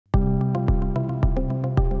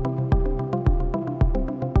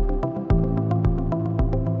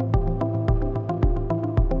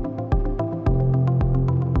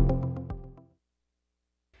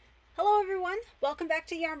back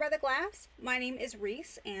to Yarn by the Glass. My name is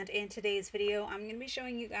Reese, and in today's video I'm going to be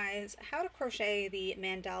showing you guys how to crochet the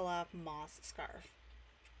Mandala moss scarf.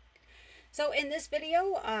 So in this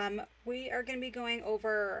video we are going to be going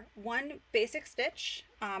over one basic stitch.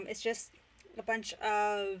 It's just a bunch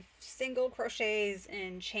of single crochets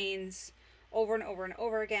and chains over and over and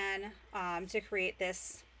over again to create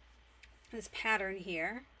this pattern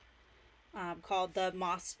here called the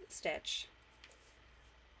moss stitch.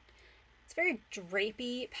 It's a very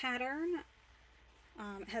drapey pattern.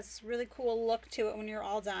 It has this really cool look to it when you're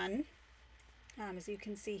all done, as you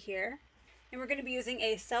can see here. And we're going to be using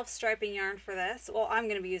a self-striping yarn for this. Well, I'm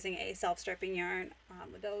going to be using a self-striping yarn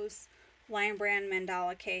with those Lion Brand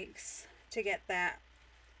Mandala cakes to get that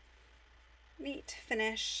neat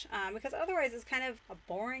finish, because otherwise it's kind of a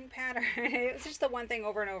boring pattern. It's just the one thing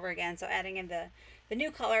over and over again, so adding in the new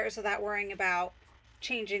colors without worrying about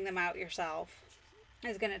changing them out yourself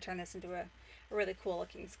is going to turn this into a really cool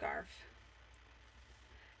looking scarf.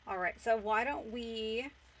 Alright, so why don't we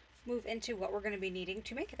move into what we're going to be needing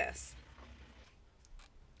to make this.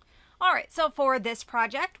 Alright, so for this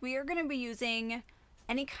project we are going to be using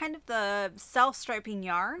any kind of the self-striping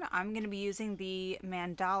yarn. I'm going to be using the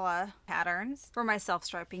Mandala patterns for my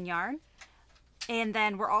self-striping yarn. And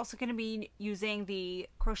then we're also going to be using the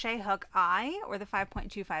crochet hook eye, or the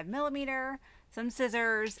 5.25 millimeter, some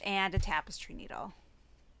scissors, and a tapestry needle.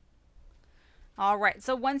 Alright,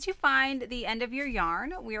 so once you find the end of your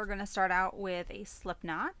yarn, we are going to start out with a slip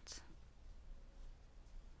knot.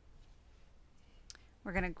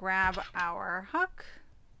 We're going to grab our hook.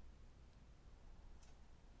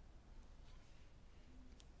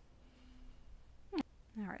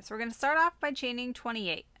 Alright, so we're going to start off by chaining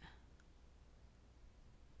 28.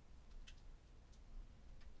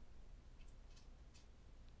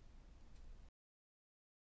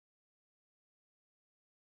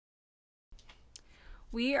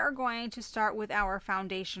 We are going to start with our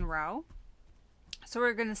foundation row. So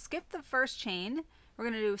we're going to skip the first chain. We're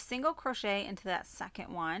going to do a single crochet into that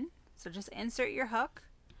second one. So just insert your hook,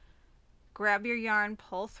 grab your yarn,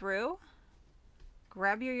 pull through,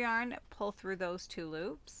 grab your yarn, pull through those two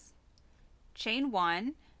loops, chain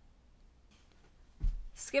one,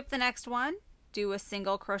 skip the next one, do a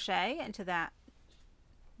single crochet into that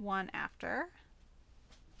one after,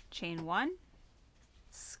 chain one,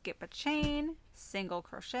 skip a chain, single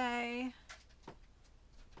crochet,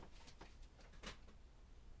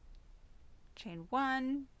 chain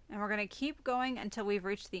one, and we're going to keep going until we've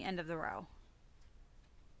reached the end of the row.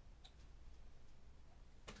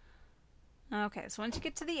 Okay, so once you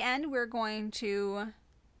get to the end, we're going to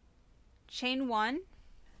chain one,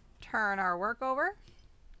 turn our work over,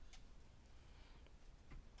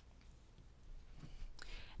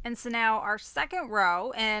 and so now our second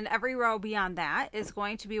row, and every row beyond that, is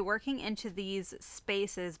going to be working into these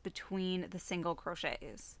spaces between the single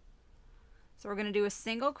crochets. So we're going to do a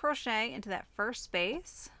single crochet into that first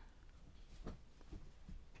space,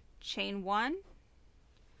 chain one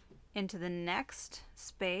into the next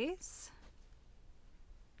space,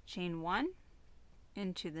 chain one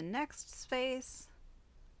into the next space,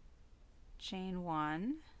 chain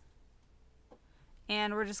one,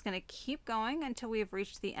 and we're just going to keep going until we have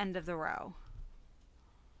reached the end of the row.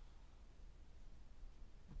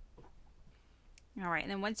 Alright,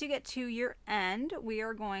 and then once you get to your end, we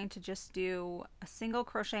are going to just do a single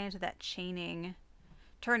crochet into that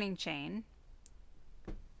turning chain,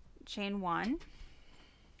 chain one,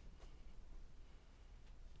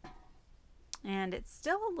 and it's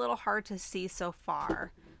still a little hard to see so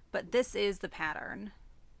far, but this is the pattern.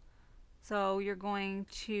 So you're going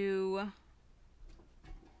to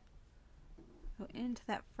go into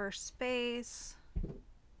that first space,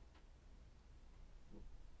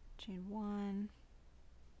 chain one,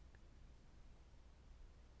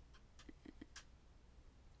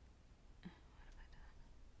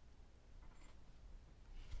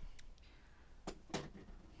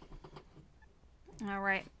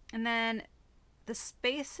 alright, and then the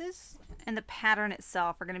spaces and the pattern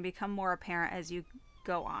itself are going to become more apparent as you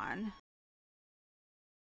go on.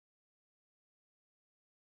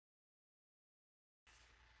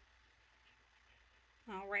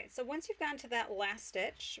 Alright, so once you've gotten to that last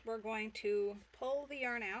stitch, we're going to pull the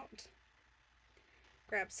yarn out,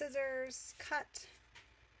 grab scissors, cut,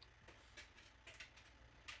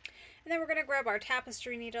 and then we're going to grab our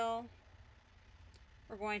tapestry needle.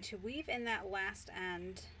 We're going to weave in that last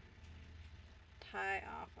end, tie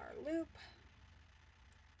off our loop,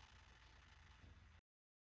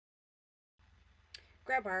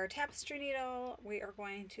 grab our tapestry needle, we are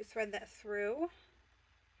going to thread that through,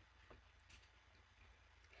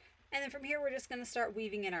 and then from here we're just going to start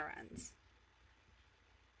weaving in our ends.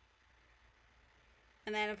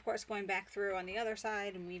 And then of course going back through on the other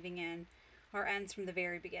side and weaving in our ends from the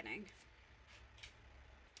very beginning.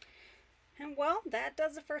 And well, that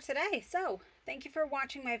does it for today. So thank you for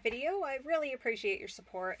watching my video. I really appreciate your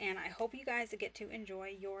support, and I hope you guys get to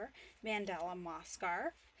enjoy your mandala moss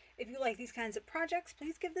scarf. If you like these kinds of projects,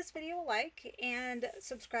 please give this video a like and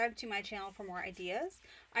subscribe to my channel for more ideas.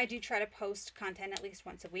 I do try to post content at least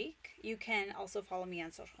once a week. You can also follow me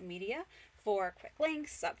on social media for quick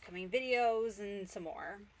links, upcoming videos, and some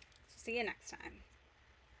more. So see you next time.